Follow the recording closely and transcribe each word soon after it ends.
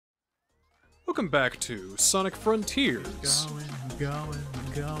Welcome back to Sonic Frontiers. We're going.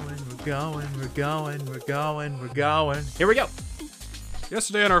 Here we go.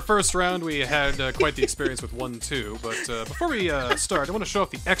 Yesterday in our first round, we had quite the experience with 1-2, but before we start, I want to show off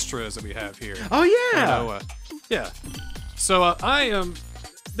the extras that we have here. Oh, yeah! You know, yeah. So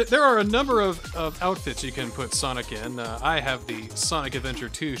there are a number of outfits you can put Sonic in. I have the Sonic Adventure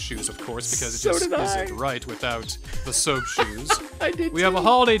 2 shoes, of course, because it just isn't right without the soap shoes. I did We have a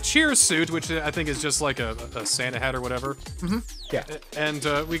Holiday Cheer suit, which I think is just like a Santa hat or whatever. Mm-hmm. Yeah.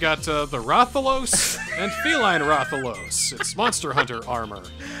 And we got the Rathalos and Feline Rathalos. It's Monster Hunter armor.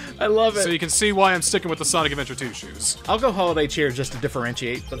 I love it. So you can see why I'm sticking with the Sonic Adventure 2 shoes. I'll go Holiday Cheer just to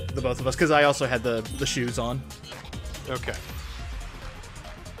differentiate the both of us, because I also had the shoes on. Okay.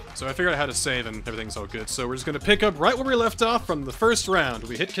 So I figured out how to save and everything's all good. So we're just going to pick up right where we left off from the first round.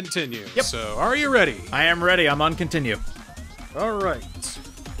 We hit continue. Yep. So are you ready? I am ready. I'm on continue. All right.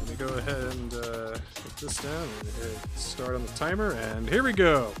 Let me go ahead and put this down and hit start on the timer. And here we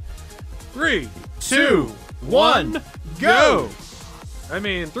go. 3, 2, 1, go! I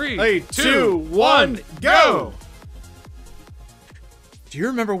mean, 3, 2, 1, go! Do you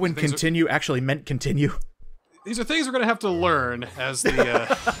remember when continue actually meant continue? These are things we're gonna have to learn as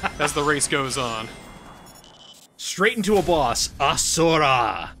the as the race goes on. Straight into a boss,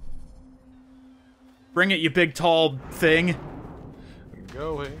 Asura. Bring it, you big tall thing.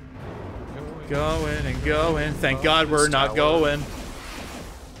 Going. Going and going. Thank God we're not going.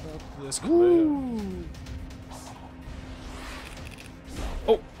 Up this cliff.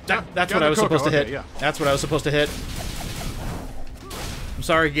 Oh, that's what I was supposed to hit. Yeah. That's what I was supposed to hit. I'm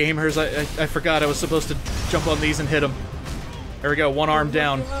sorry, gamers. I forgot I was supposed to jump on these and hit them. There we go. One arm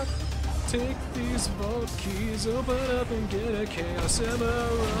down. Take these vault keys, open up and get a Chaos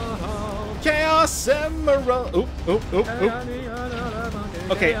Emerald. Chaos Emerald. Oop, oop, oop, oop.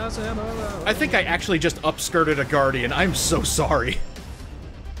 Okay. I think I actually just upskirted a Guardian. I'm so sorry.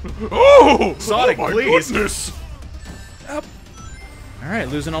 Oh! Sonic, oh my please. Goodness. Up. All right,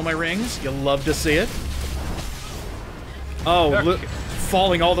 losing all my rings. You'll love to see it. Oh, look.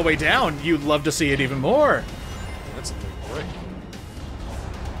 Falling all the way down, you'd love to see it even more. That's a big break.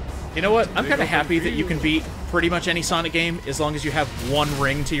 You know what? I'm kind of happy that you can beat pretty much any Sonic game as long as you have one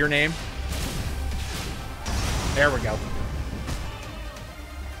ring to your name. There we go.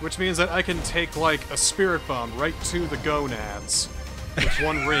 Which means that I can take, like, a Spirit Bomb right to the gonads with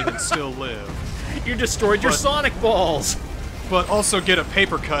one ring and still live. You destroyed your Sonic balls! But also get a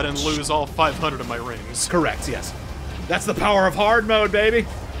paper cut and lose all 500 of my rings. Correct, yes. That's the power of hard mode, baby!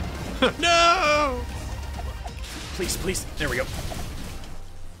 No! Please, please. There we go. Do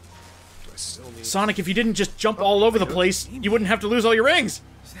I still need... Sonic, if you didn't just jump all over the place, you wouldn't have to lose all your rings!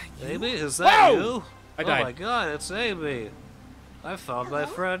 Amy, is that Whoa! you? I died. Oh my God, it's Amy. I found my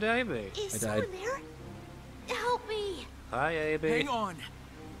friend Amy. Is I died. someone there? Help me! Hi, Amy. Hang on.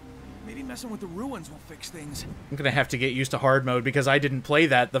 Maybe messing with the ruins will fix things. I'm gonna have to get used to hard mode because I didn't play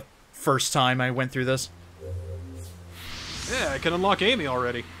that the first time I went through this. Yeah, I can unlock Amy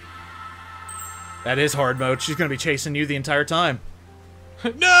already. That is hard mode. She's gonna be chasing you the entire time.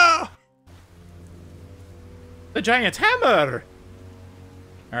 No! The giant hammer!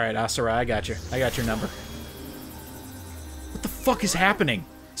 Alright, Asura, I got you. I got your number. What the fuck is happening?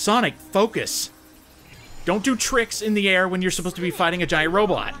 Sonic, focus. Don't do tricks in the air when you're supposed to be fighting a giant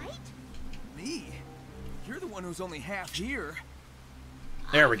robot. Me? You're the one who's only half here.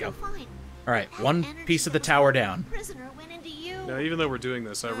 There we go. Fine. Alright, one piece of the tower down. Prisoner went into you. Now, even though we're doing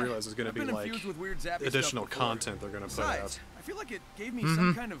this, I realize there's gonna I've be, been like, infused with weird zappy additional stuff before. content they're gonna put Besides, out. I feel like it gave me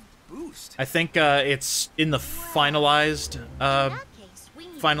some kind of boost. I think it's in the finalized In that case, we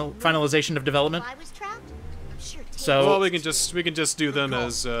need finalization of development. I was trapped. I'm sure So Well, we can just do them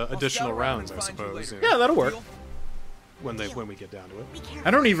as I'll additional scout around rounds, I and find you suppose. later. You know, yeah, that'll work. when we get down to it. be careful.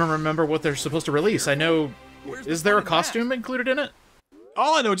 I don't even remember what they're supposed to release. I know. Is there a costume included in it?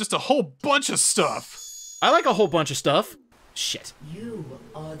 All I know, just a whole bunch of stuff. I like a whole bunch of stuff. Shit. You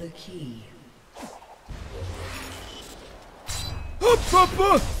are the key. I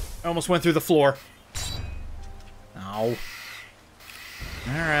almost went through the floor. Ow.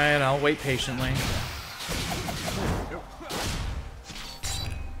 Alright, I'll wait patiently.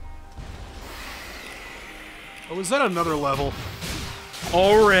 Oh, is that another level?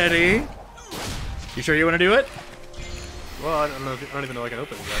 Already? You sure you want to do it? Well, I don't know. I don't even know I can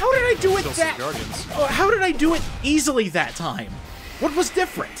open it yet. How did I do it Still some that? Guardians. Oh, how did I do it easily that time? What was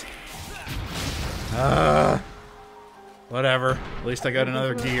different? Whatever. At least I got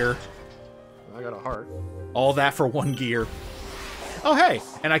another gear. I got a heart. All that for one gear. Oh, hey,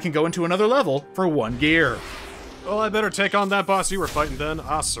 and I can go into another level for one gear. Well, I better take on that boss you were fighting then,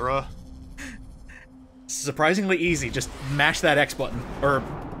 Asura. Surprisingly easy. Just mash that X button. Or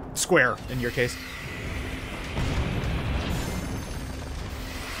square, in your case.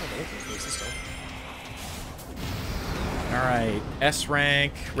 Alright, S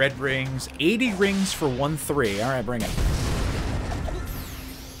rank, red rings, 80 rings for 1-3. Alright, bring it.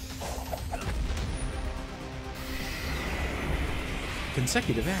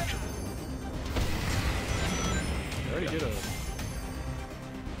 Consecutive action. I already get a...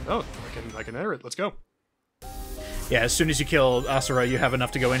 Oh, I can enter it. Let's go. Yeah, as soon as you kill Asura, you have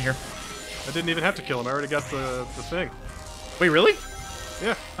enough to go in here. I didn't even have to kill him. I already got the thing. Wait, really?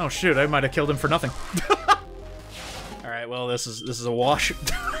 Yeah. Oh shoot, I might have killed him for nothing. Alright, well, this is a wash.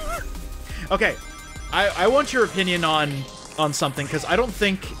 Okay, I want your opinion on something, because I don't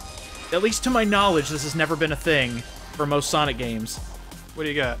think, at least to my knowledge, this has never been a thing for most Sonic games. What do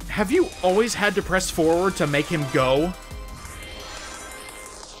you got? Have you always had to press forward to make him go?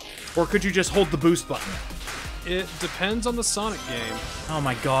 Or could you just hold the boost button? It depends on the Sonic game. Oh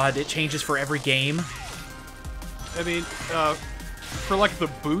my god, it changes for every game? I mean, for like the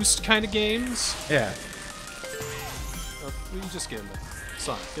boost kind of games... Yeah. You just get him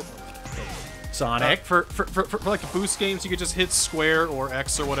Sonic. Get him. Sonic? For like the boost games, you could just hit square or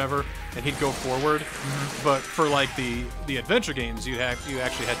X or whatever, and he'd go forward. Mm-hmm. But for like the adventure games, you actually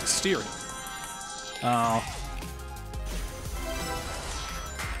had to steer him. Oh.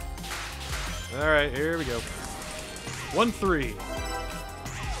 All right, here we go. 1-3.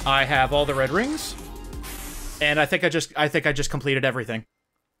 I have all the red rings, and I think I just completed everything.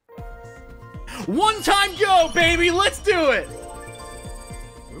 One time go, baby! Let's do it!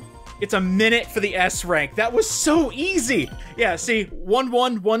 It's a minute for the S rank. That was so easy! Yeah, see,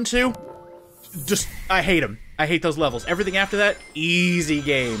 1-1, 1-2. Just, I hate them. I hate those levels. Everything after that, easy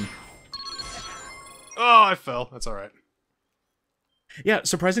game. Oh, I fell. That's alright. Yeah,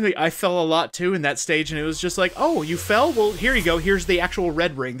 surprisingly, I fell a lot too in that stage, and it was just like, oh, you fell? Well, here you go. Here's the actual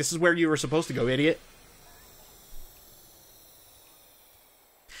red ring. This is where you were supposed to go, idiot.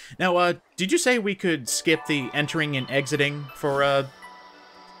 Now, did you say we could skip the entering and exiting for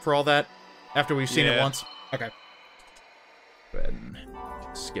all that after we've seen it once? Okay. Go ahead and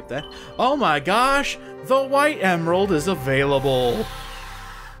skip that. Oh my gosh! The White Emerald is available!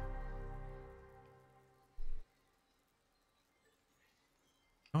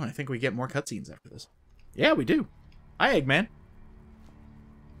 Oh, I think we get more cutscenes after this. Yeah, we do. Hi, Eggman.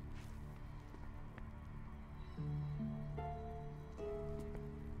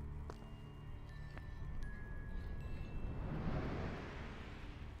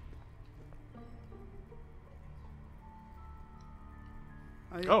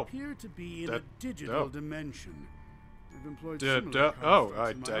 I Oh. appear to be in a digital dimension. I've employed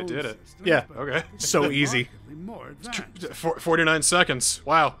I did it. Yeah. Okay. So easy. More advanced. 49 seconds.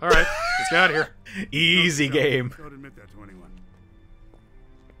 Wow. All right. Let's get out of here. Easy game. Don't admit that to anyone.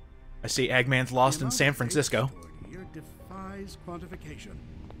 I see Eggman's lost in San Francisco. Here defies quantification.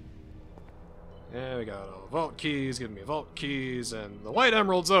 Yeah, we got all the vault keys. Give me vault keys, and the White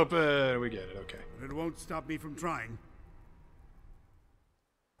Emerald's open. We get it. Okay. But it won't stop me from trying.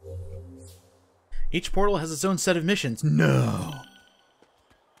 Each portal has its own set of missions. No.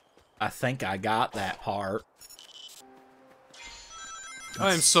 I think I got that part.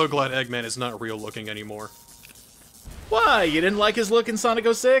 I am so glad Eggman is not real looking anymore. Why? You didn't like his look in Sonic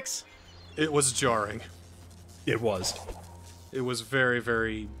 06? It was jarring. It was. It was very,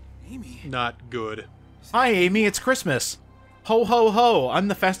 very not good. Hi, Amy. It's Christmas. Ho, ho, ho. I'm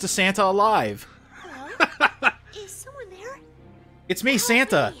the fastest Santa alive. Hello? Is someone there? It's me,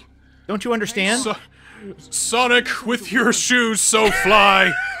 Santa. Don't you understand? Sonic, with your shoes so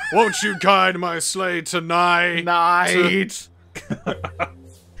fly, won't you guide my sleigh tonight? Night.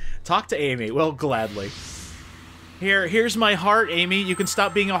 Talk to Amy. Well, gladly. Here's my heart, Amy. You can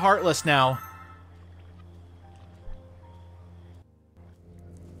stop being a heartless now.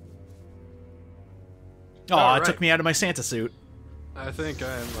 Oh, All it took right. me out of my Santa suit. I think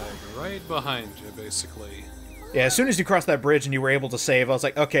I'm like right behind you, basically. Yeah, as soon as you crossed that bridge and you were able to save, I was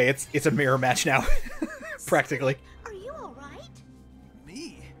like, okay, it's a mirror match now. Practically. Are you alright?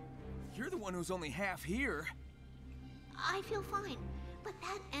 Me? You're the one who's only half here. I feel fine. But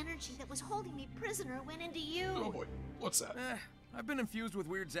that energy that was holding me prisoner went into you. Oh boy, what's that? I've been infused with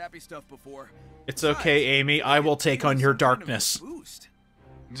weird zappy stuff before. It's okay, Amy. I will take on your darkness. Boost.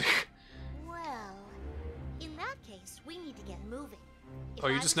 Well, in that case, we need to get moving. If Oh,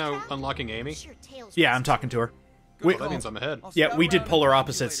 you're I just was now trapped, unlocking Amy? sure Tails Yeah, was I'm talking to her. Good Wait, That means I'm ahead. I'll yeah, scout we did around polar and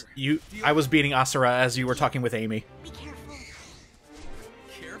talk to you opposites. later. I was beating Asura as you were talking with Amy. Be careful.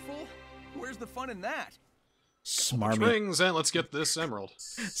 Careful? Where's the fun in that? Smarmy. Rings, and let's get this emerald.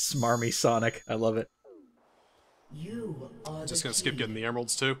 Smarmy Sonic. I love it. You are Just the gonna skip key. getting the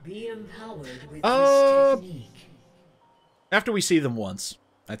emeralds too. Be empowered with Uh, this technique. After we see them once,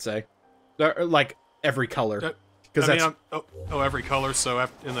 I'd say. Like, every color. Because I that's... mean, every color, so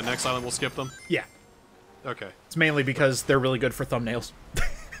in the next island we'll skip them? Yeah. Okay. It's mainly because they're really good for thumbnails.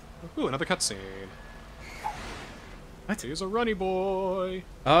 Ooh, another cutscene. What? Here's a runny boy.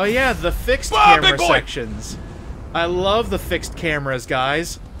 Oh yeah, the fixed Ah, camera big boy! sections. I love the fixed cameras,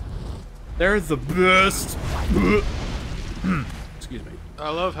 guys. They're the best. Excuse me. I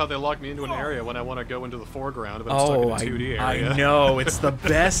love how they lock me into an area when I want to go into the foreground, but I'm stuck in a 2D area. I know, it's the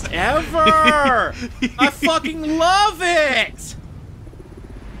best ever! I fucking love it!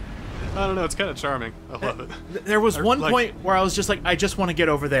 I don't know, it's kind of charming. I love it. There was one like- point where I was just like, I just want to get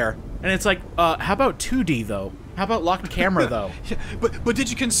over there. And it's like, how about 2D, though? How about locked camera, though? Yeah, but did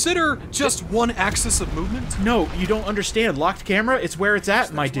you consider just one axis of movement? No, you don't understand. Locked camera, it's where it's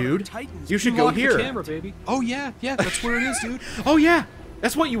at, my dude. You should go Lock here. the camera, baby. Oh yeah, that's where it is, dude. Oh, yeah.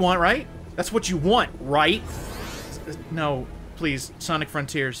 That's what you want, right? That's what you want, right? No, please, Sonic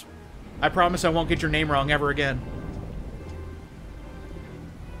Frontiers. I promise I won't get your name wrong ever again.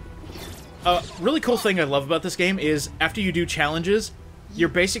 Really cool thing I love about this game is after you do challenges, you're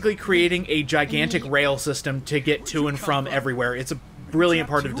basically creating a gigantic rail system to get to and from everywhere. It's a brilliant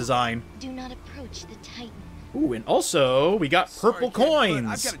part of design. Do not approach the Titan. Ooh, and also, we got purple Sorry, kid, but coins.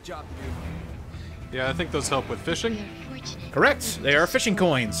 I've got a job to do. Yeah, I think those help with fishing. Correct. They are fishing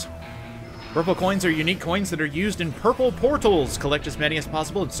coins. Purple coins are unique coins that are used in purple portals. Collect as many as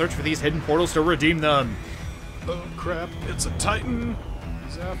possible and search for these hidden portals to redeem them. Oh crap, it's a Titan.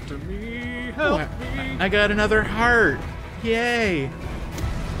 He's after me. Help me. I got another heart. Yay.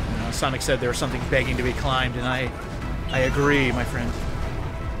 Sonic said there was something begging to be climbed, and I agree, my friend.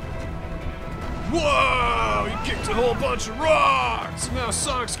 Whoa! He kicked a whole bunch of rocks! Now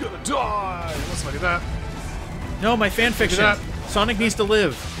Sonic's gonna die! Let's not do that. No, my fan fiction. that. Sonic needs to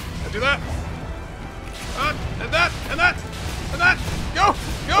live. I do that. And that, and that, and that! Go!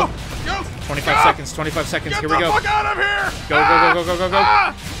 Go! Go! 25 Ah! seconds, 25 seconds. Get Here we the go. fuck out of here! Go, Ah! go, go, go, go, go, go.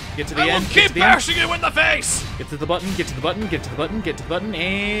 Ah! Get to the I end. will Get keep to the end. bashing you in the face! Get to the button, get to the button, get to the button, get to the button,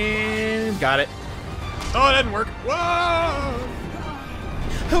 and got it. Oh, it didn't work. Whoa!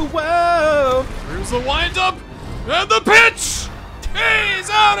 Whoa! Here's the wind-up and the pitch! He's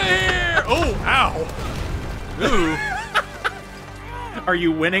out of here! Oh, ow. Ooh. Are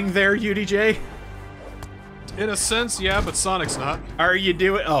you winning there, UDJ? In a sense, yeah, but Sonic's not. Are you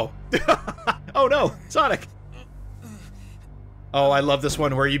doing... Oh. Oh no, Sonic. Oh, I love this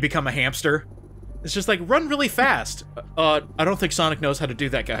one where you become a hamster. It's just like, run really fast. I don't think Sonic knows how to do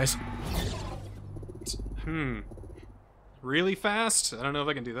that, guys. Really fast? I don't know if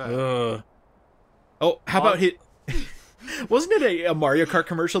I can do that. Oh, how about hit... Wasn't it a Mario Kart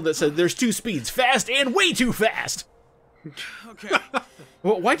commercial that said there's two speeds, fast and way too fast? Okay.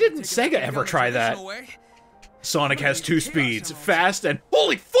 Well, why didn't Sega ever try that? Sonic has two speeds, fast and...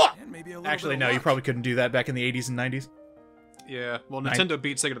 Holy fuck! And maybe a little Actually, bit no, of you luck. probably couldn't do that back in the 80s and 90s. Yeah, well, Nintendo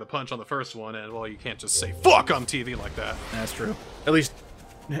beat Sega to the punch on the first one, and, well, you can't just say fuck on TV like that. That's true. At least,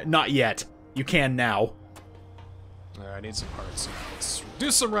 not yet. You can now. Alright, I need some parts now. Let's do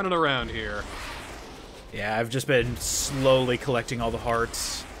some running around here. Yeah, I've just been slowly collecting all the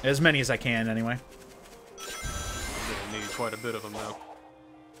hearts. As many as I can, anyway. I'm gonna need quite a bit of them, though.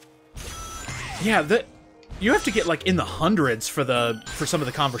 Yeah, you have to get, like, in the hundreds for some of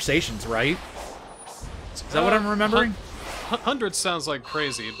the conversations, right? Is that what I'm remembering? Hundreds sounds like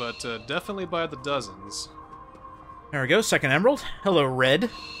crazy, but definitely by the dozens. There we go, second emerald. Hello, Red.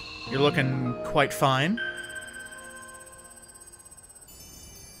 You're looking quite fine.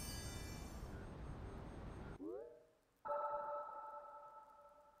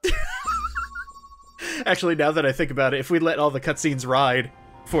 Actually, now that I think about it, if we let all the cutscenes ride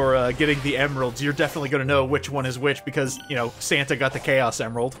for getting the emeralds, you're definitely going to know which one is which because, you know, Santa got the Chaos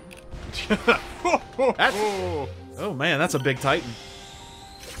Emerald. Oh man, that's a big Titan.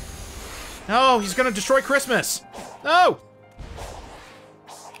 No, he's going to destroy Christmas. No!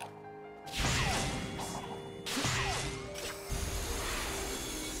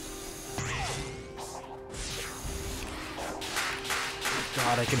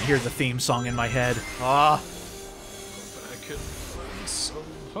 God, I can hear the theme song in my head. Ah. I could find some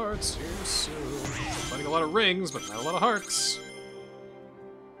hearts here soon. Finding a lot of rings, but not a lot of hearts.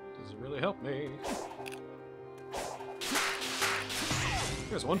 Does it really help me?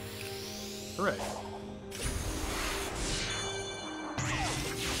 Here's one. Hooray.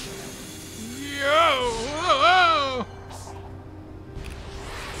 Yo! Whoa!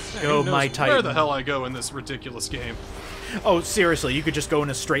 Go, Who knows my Where Titan. the hell I go in this ridiculous game? Oh, seriously, you could just go in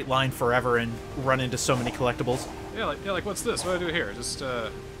a straight line forever and run into so many collectibles. Yeah, like what's this? What do I do here? Just,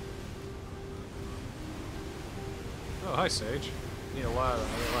 Oh, hi, Sage. Need a lot of...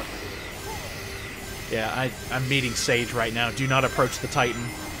 Yeah, I'm meeting Sage right now. Do not approach the Titan.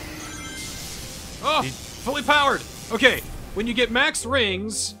 Oh! Fully powered! Okay, when you get max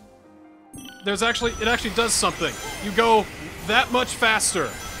rings, it actually does something. You go that much faster.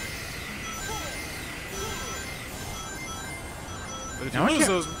 But if you lose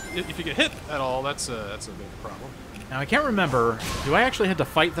those, if you get hit at all, that's a big problem. Now, I can't remember. Do I actually have to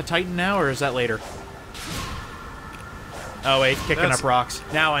fight the Titan now, or is that later? Oh, wait, kicking up rocks.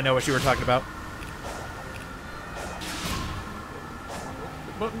 Now I know what you were talking about.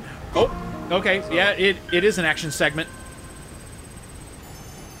 Button. Oh, okay. So. Yeah, it is an action segment.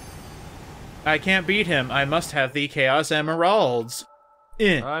 I can't beat him. I must have the Chaos Emeralds.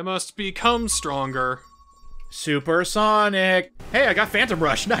 I must become stronger. Supersonic. Hey, I got Phantom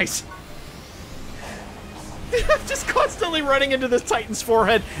Rush. Nice. I'm just constantly running into this Titan's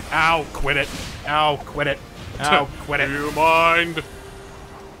forehead. Ow, quit it. Ow, quit it. Ow, quit it. Do you mind?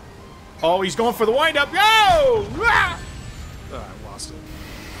 Oh, he's going for the wind-up. Go! Ah! Oh, I lost it.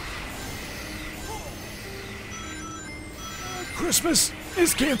 Christmas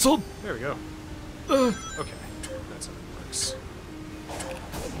is canceled. There we go. Okay, that's how it works.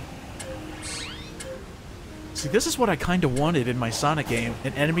 See, this is what I kind of wanted in my Sonic game.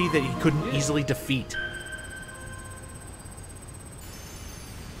 An enemy that he couldn't easily defeat.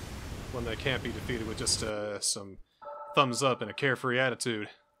 One that can't be defeated with just some thumbs up and a carefree attitude.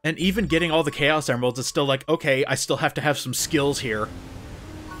 And even getting all the Chaos Emeralds is still like, okay, I still have to have some skills here.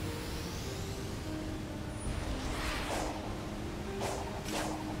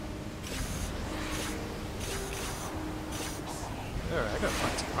 Alright, I gotta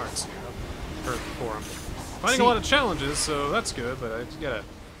find some hearts here. I've heard before. I'm finding a lot of challenges, so that's good, but I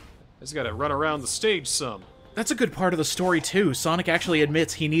just gotta run around the stage some. That's a good part of the story, too. Sonic actually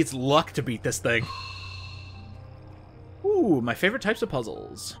admits he needs luck to beat this thing. Ooh, my favorite types of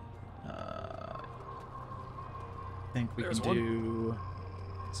puzzles. I think we can do...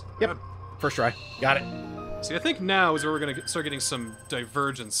 Yep, first try. Got it. See, I think now is where we're gonna start getting some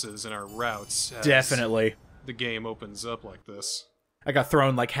divergences in our routes. As Definitely. The game opens up like this. I got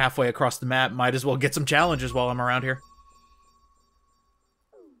thrown like halfway across the map. Might as well get some challenges while I'm around here.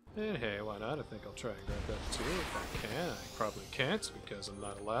 And hey, why not? I think I'll try and grab that too if I can. I probably can't because I'm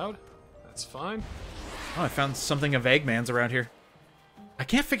not allowed. That's fine. Oh, I found something of Eggman's around here. I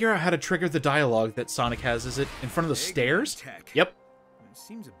can't figure out how to trigger the dialogue that Sonic has. Is it in front of the stairs? Tech. Yep. It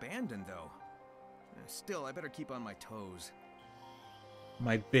seems abandoned, though. Still, I better keep on my toes.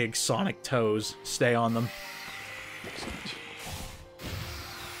 My big Sonic toes. Stay on them.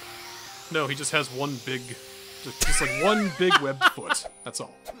 No, he just has one big... Just like one big webbed foot. That's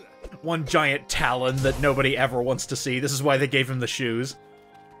all. One giant talon that nobody ever wants to see. This is why they gave him the shoes.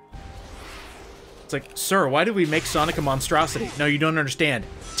 It's like, sir, why did we make Sonic a monstrosity? No, you don't understand.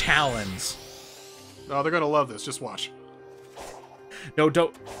 Talons. Oh, they're gonna love this. Just watch. No,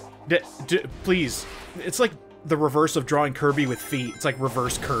 don't... please. It's like the reverse of drawing Kirby with feet. It's like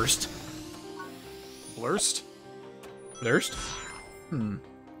reverse cursed. Blurst? Blurst?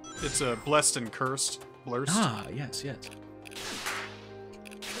 It's blessed and cursed. Blurst. Ah, yes, yes.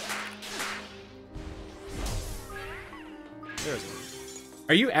 There's one.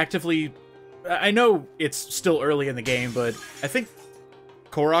 Are you actively... I know it's still early in the game, but I think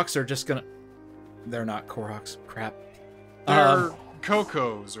Koroks are just gonna... They're not Koroks. Crap. They're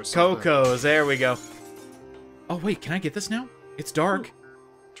Cocos or something. Cocos, there we go. Oh, wait, can I get this now? It's dark.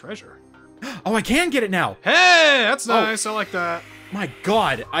 Treasure. Oh, I can get it now! Hey, that's nice. I like that. My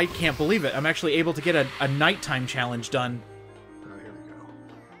god, I can't believe it. I'm actually able to get a nighttime challenge done. Oh, here we go.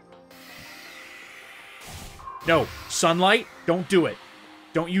 No, sunlight, don't do it.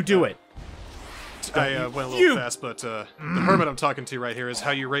 Don't you do it. I went a little fast, but the hermit I'm talking to right here is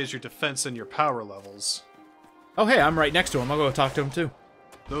how you raise your defense and your power levels. Oh, hey, I'm right next to him. I'll go talk to him, too.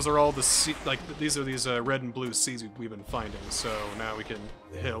 Those are all the these are these red and blue seeds we've been finding, so now we can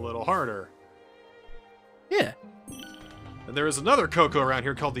hit a little harder. Yeah. And there is another Coco around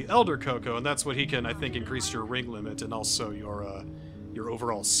here called the Elder Coco, and that's what he can, I think, increase your ring limit and also your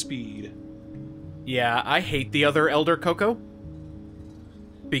overall speed. Yeah, I hate the other Elder Coco.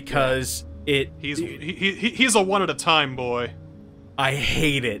 Because he's a one at a time boy. I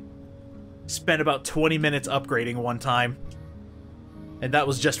hate it. Spent about 20 minutes upgrading one time. And that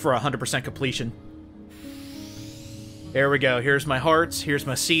was just for 100% completion. There we go. Here's my hearts. Here's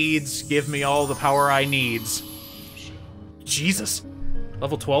my seeds. Give me all the power I needs. Jesus.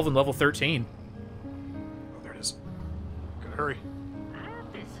 Level 12 and level 13. Oh, there it is. hurry.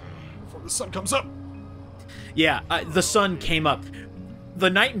 Before the sun comes up. Yeah, the sun came up. The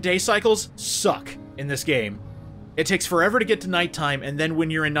night and day cycles suck in this game. It takes forever to get to nighttime, and then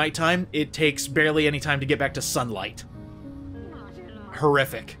when you're in nighttime, it takes barely any time to get back to sunlight.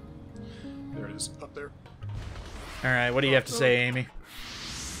 Horrific. There it is, up there. Alright, what do you have to say, Amy?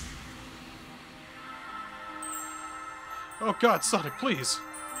 Oh god, Sonic, please.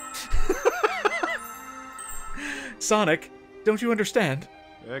 Sonic, don't you understand?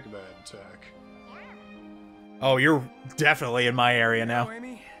 Eggman attack. Oh, you're definitely in my area now. Hello,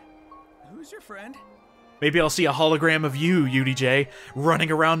 Amy. Who's your friend? Maybe I'll see a hologram of you, UDJ,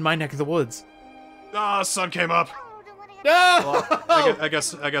 running around my neck of the woods. Ah, sun came up. No! Well, I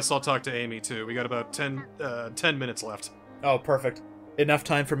guess I'll talk to Amy too. We got about 10 minutes left. Oh, perfect. Enough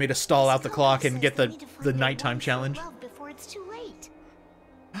time for me to stall out the clock and get the nighttime challenge. Before it's too late.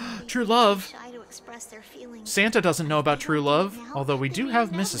 True love? Shy to express their feelings. Santa doesn't know about true love, although we do have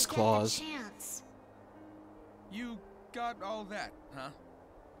Mrs. Claus. You got all that, huh?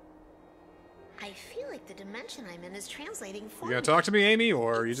 I feel like the dimension I'm in is translating for You gonna me. talk to me, Amy,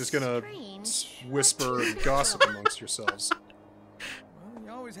 or are you just gonna Strange. whisper and gossip amongst yourselves? Well,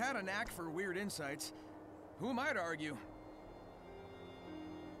 you always had a knack for weird insights. Who am I to argue?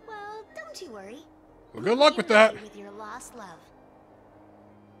 Well, don't you worry. Well, good luck with that. With your lost love.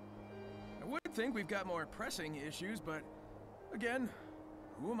 I would think we've got more pressing issues, but again,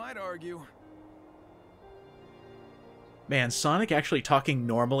 who am I to argue? Man, Sonic actually talking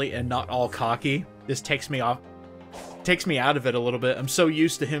normally and not all cocky, this takes me out of it a little bit. I'm so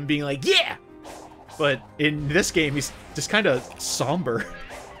used to him being like, yeah! But in this game, he's just kind of somber.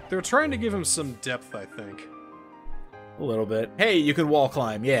 They're trying to give him some depth, I think. A little bit. Hey, you can wall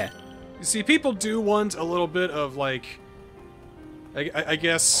climb, yeah. You see, people do want a little bit of, like, I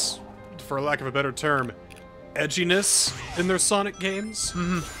guess, for lack of a better term, edginess in their Sonic games.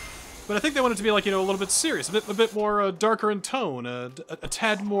 But I think they want it to be, like, you know, a little bit serious, a bit more darker in tone, a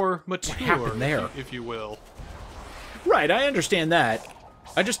tad more mature, happened there? if you will. Right, I understand that.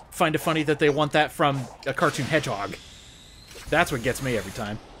 I just find it funny that they want that from a cartoon hedgehog. That's what gets me every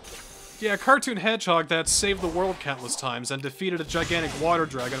time. Yeah, a cartoon hedgehog that saved the world countless times and defeated a gigantic water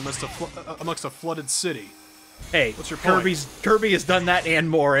dragon amongst a flooded city. Hey, What's your point? Kirby has done that and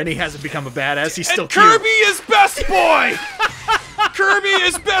more, and he hasn't become a badass. He's still And Kirby cute. is best boy! Kirby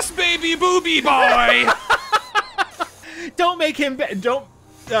is best baby booby boy! Don't make him. Don't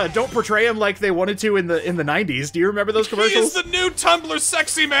portray him like they wanted to in the 90s. Do you remember those He commercials? is the new Tumblr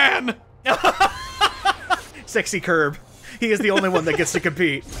sexy man! Sexy Curb. He is the only one that gets to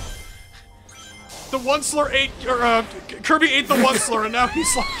compete. The Onceler ate, Kirby ate the Onceler, and now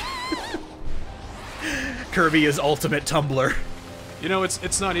he's like... Kirby is ultimate Tumblr. You know,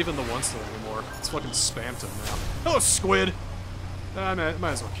 it's not even the Onceler anymore. It's fucking Spamton now. Hello, Squid! I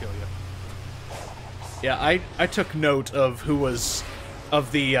might as well kill you. Yeah, I took note of who was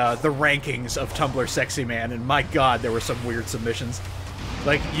of the rankings of Tumblr Sexy Man, and my god, there were some weird submissions.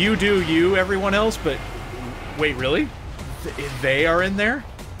 Like, you do you, everyone else, but wait, really? They are in there?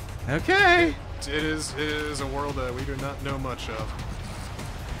 Okay. It is a world that we do not know much of.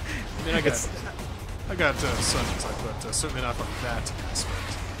 I mean, I got some insight, but certainly not from that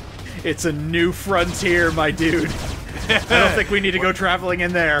aspect. It's a new frontier, my dude. I don't think we need to go traveling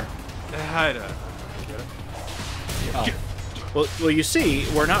in there. I don't get it. Oh. Well, you see,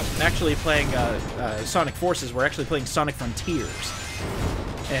 we're not actually playing Sonic Forces, we're actually playing Sonic Frontiers.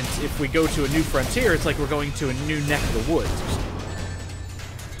 And if we go to a new frontier, it's like we're going to a new neck of the woods.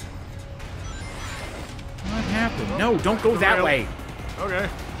 What happened? No, don't go that way. Okay.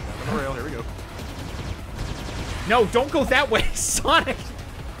 On the rail, here we go. No, don't go that way, Sonic!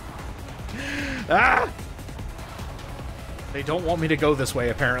 Ah! They don't want me to go this way,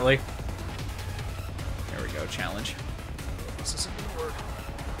 apparently. There we go, challenge. This isn't gonna work.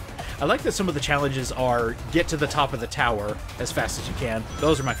 I like that some of the challenges are get to the top of the tower as fast as you can.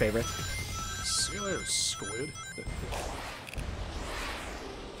 Those are my favorites. See you later, Squid.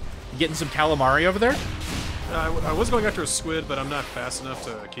 Getting some calamari over there? I was going after a squid, but I'm not fast enough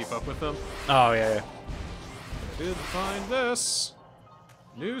to keep up with them. Oh, yeah. I did find this.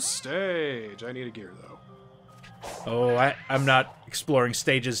 New stage. I need a gear, though. Oh, I'm not exploring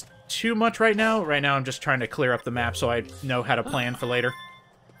stages too much right now. Right now, I'm just trying to clear up the map so I know how to plan for later.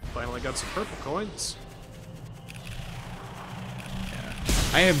 Finally got some purple coins.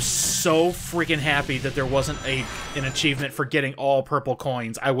 I am so freaking happy that there wasn't an achievement for getting all purple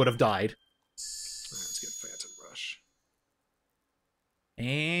coins. I would have died. Let's get Phantom Rush.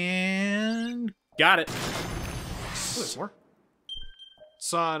 And got it. Oh, there's more.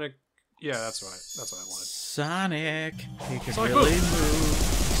 Sonic Yeah, that's what I wanted. Sonic, he can Sonic really boom. move.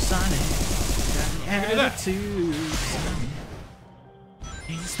 Sonic, got Look at that. attitude. Sonic,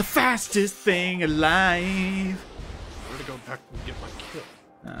 he's the fastest thing alive. I'm gonna go back and get my kill.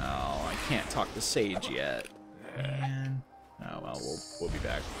 Oh, I can't talk to Sage yet. Man. Oh well, we'll be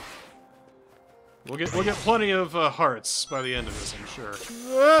back. We'll get plenty of hearts by the end of this, I'm sure.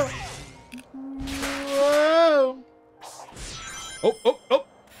 Oh!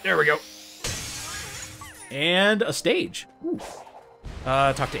 There we go. And a stage. Ooh.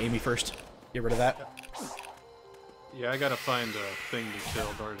 Talk to Amy first. Get rid of that. Yeah, I gotta find a thing to kill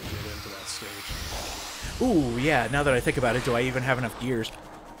in order to get into that stage. Ooh, yeah, now that I think about it, do I even have enough gears?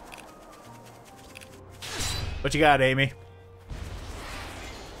 What you got, Amy?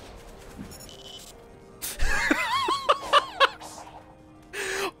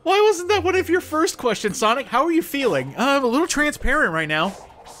 Why wasn't that one of your first questions, Sonic? How are you feeling? I'm a little transparent right now.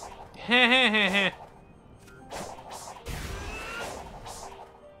 Alright,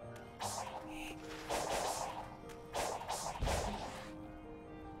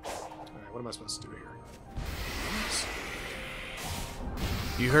 what am I supposed to do here?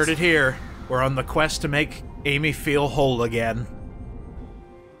 You heard it here. We're on the quest to make Amy feel whole again.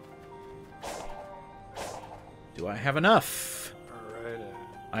 Do I have enough? Alright.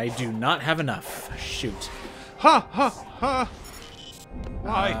 I do not have enough. Shoot. Ha! Ha! Ha!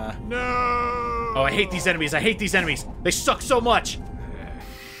 Why? No! Oh, I hate these enemies. I hate these enemies. They suck so much.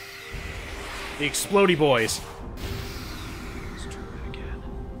 The explodey boys. Let's try that again.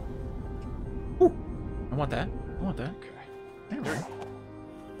 Ooh. I want that. I want that. Okay. There we go.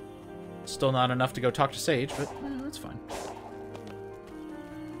 Still not enough to go talk to Sage, but that's fine.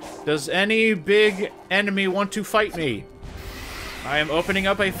 Does any big enemy want to fight me? I am opening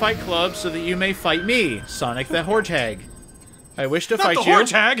up a fight club so that you may fight me, Sonic the Hedgehog. I wish to fight Not you. the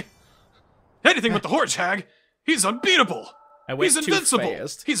Hedgehog! Anything with the Hedgehog! He's unbeatable! I went He's too invincible!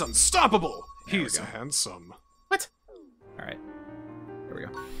 fast. He's unstoppable! There we He's go. handsome. What? Alright. There we go.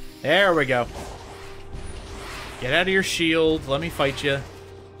 There we go. Get out of your shield. Let me fight you.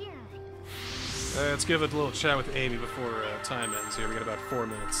 Let's give it a little chat with Amy before time ends here. We got about 4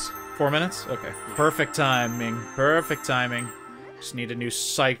 minutes. 4 minutes? Okay. Perfect timing. Perfect timing. Just need a new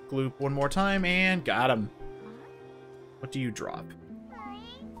psych loop one more time, and got him. What do you drop?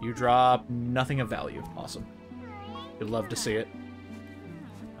 You drop nothing of value. Awesome. You'd love to see it.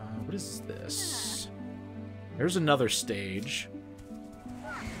 What is this? There's another stage.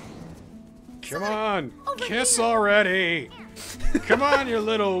 Come on! Kiss already! Come on, you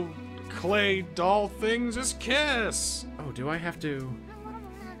little clay doll thing, just kiss! Oh, do I have to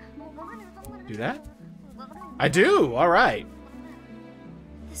do that? I do! Alright.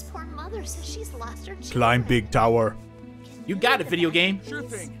 This poor mother says she's lost her children. Climb big tower. You got it, video game. Sure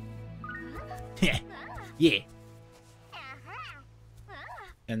thing. Yeah. Yeah.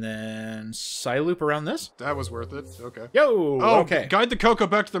 And then side loop around this. That was worth it. Okay. Yo! Oh, okay. guide the Coco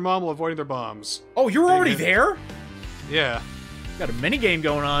back to their mom while avoiding their bombs. Oh, you're already it. there? Yeah. Got a mini game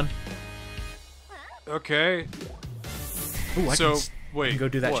going on. Okay. Ooh, I So, can wait. go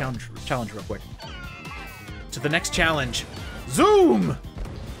do that what? challenge real quick. To the next challenge. Zoom!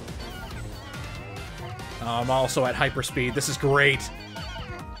 I'm also at hyperspeed. This is great.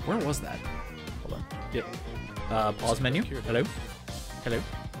 Where was that? Hold on. Yep. Pause menu. Hello? Hello?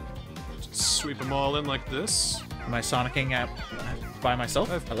 Just sweep them all in like this. Am I sonicking at by myself?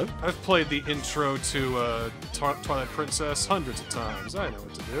 Hello? I've played the intro to Twilight Princess hundreds of times. I know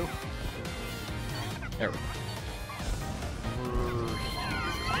what to do. There we go.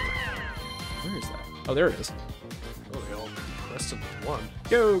 Where is that? Oh, there it is. Oh, they all pressed into one.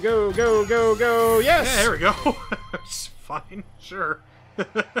 Go, go, go, go, go! Yes! Yeah, here we go. It's fine, sure.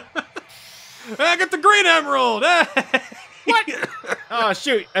 I got the green emerald! What? Oh,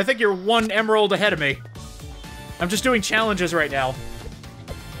 shoot. I think you're one emerald ahead of me. I'm just doing challenges right now.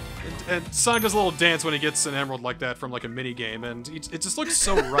 And Sonic does a little dance when he gets an emerald like that from like a mini game, and it just looks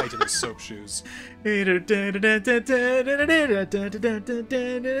so right in his soap shoes.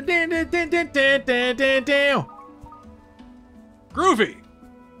 Groovy!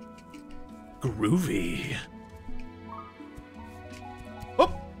 Groovy.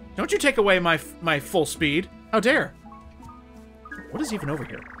 Oh! Don't you take away my full speed. How dare. What is even over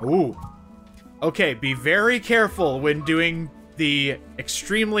here? Ooh. Okay, be very careful when doing the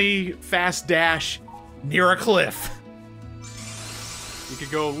extremely fast dash near a cliff. You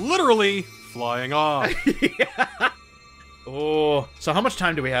could go literally flying off. Oh, so how much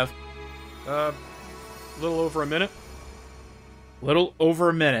time do we have? A little over a minute. Little over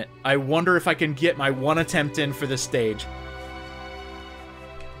a minute. I wonder if I can get my one attempt in for this stage.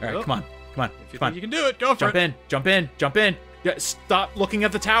 All right, Yep. come on. Come on. If you Come on. think you can do it, go for Jump it. in. Jump in. Jump in. Yeah, stop looking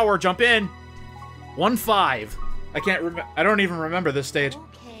at the tower. Jump in. 1-5. I can't remember. I don't even remember this stage.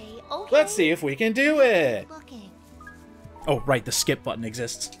 Okay. Let's see if we can do it. Looking. Oh, right. The skip button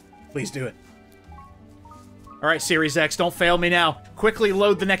exists. Please do it. All right, Series X, don't fail me now. Quickly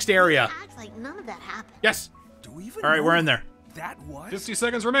load the next area. Act like none of that happened. Yes. Do we even All right, know we're in there. That was? 50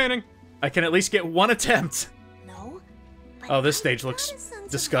 seconds remaining. I can at least get one attempt. No. Oh, this stage looks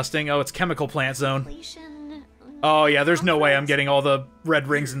disgusting. Oh, it's chemical plant zone. Completion. Oh, yeah, there's no way I'm getting all the red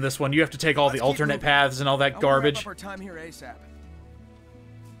rings in this one. You have to take all the Let's keep alternate moving. paths and all that I wanna garbage. Wrap up our time here ASAP.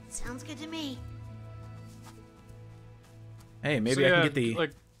 Sounds good to me. Hey, maybe So, I can yeah, get the...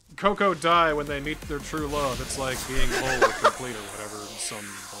 like Coco die when they meet their true love. It's like being whole or complete or whatever. Some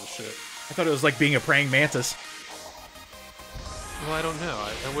bullshit. I thought it was like being a praying mantis. Well, I don't know.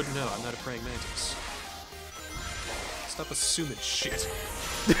 I wouldn't know. I'm not a praying mantis. Stop assuming shit.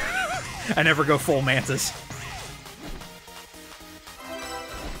 I never go full mantis.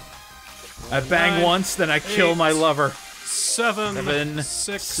 I bang 9, once, then I kill 8, my lover. 7, 7,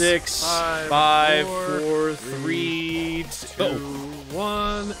 6, 6, 5, 5, 4, 4, 3, 2, 2.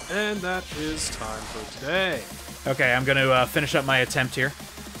 1, and that is time for today. Okay, I'm gonna finish up my attempt here.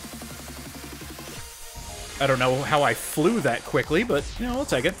 I don't know how I flew that quickly, but, you know, I'll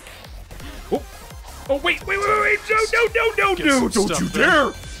take it. Oh, oh wait! No, Get some don't stuff you done.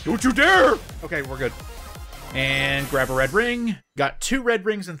 dare! Don't you dare! Okay, we're good. And grab a red ring. Got 2 red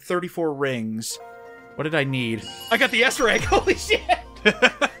rings and 34 rings. What did I need? I got the S-Reg! Holy shit!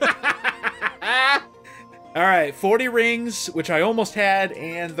 Alright, 40 rings, which I almost had,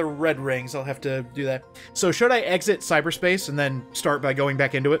 and the red rings. I'll have to do that. So should I exit cyberspace and then start by going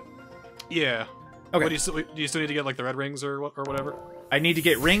back into it? Yeah. Okay. What, do you still need to get like the red rings or whatever? I need to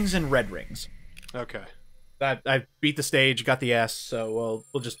get rings and red rings. Okay. I beat the stage, got the S, so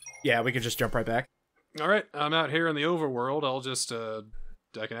we'll just... Yeah, we can just jump right back. All right. I'm out here in the overworld. I'll just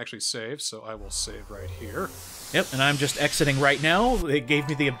I can actually save, so I will save right here. Yep, and I'm just exiting right now. It gave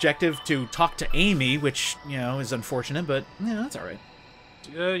me the objective to talk to Amy, which, you know, is unfortunate, but, you know, that's alright.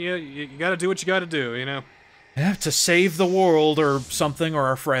 Yeah, you gotta do what you gotta do, you know? Yeah, to save the world or something, or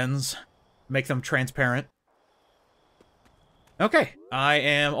our friends. Make them transparent. Okay, I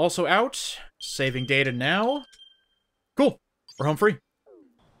am also out. Saving data now. Cool. We're home free.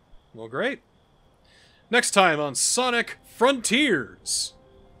 Well, great. Next time on Sonic Frontiers.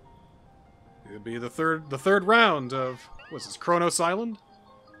 It'll be the third round of what's this, Kronos Island?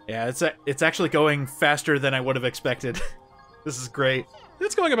 Yeah, it's actually going faster than I would have expected. This is great.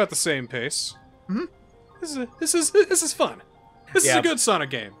 It's going about the same pace. Mm-hmm. This is fun. This is a good Sonic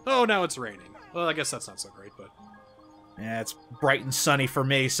game. Oh, now it's raining. Well, I guess that's not so great, but Yeah, it's bright and sunny for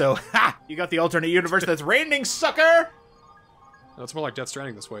me, so ha! You got the alternate universe that's raining, sucker! no, it's more like Death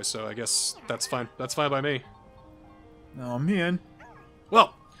Stranding this way, so I guess that's fine. That's fine by me. Oh, man.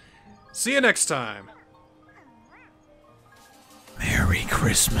 Well, see you next time. Merry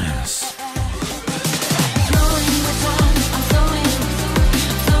Christmas.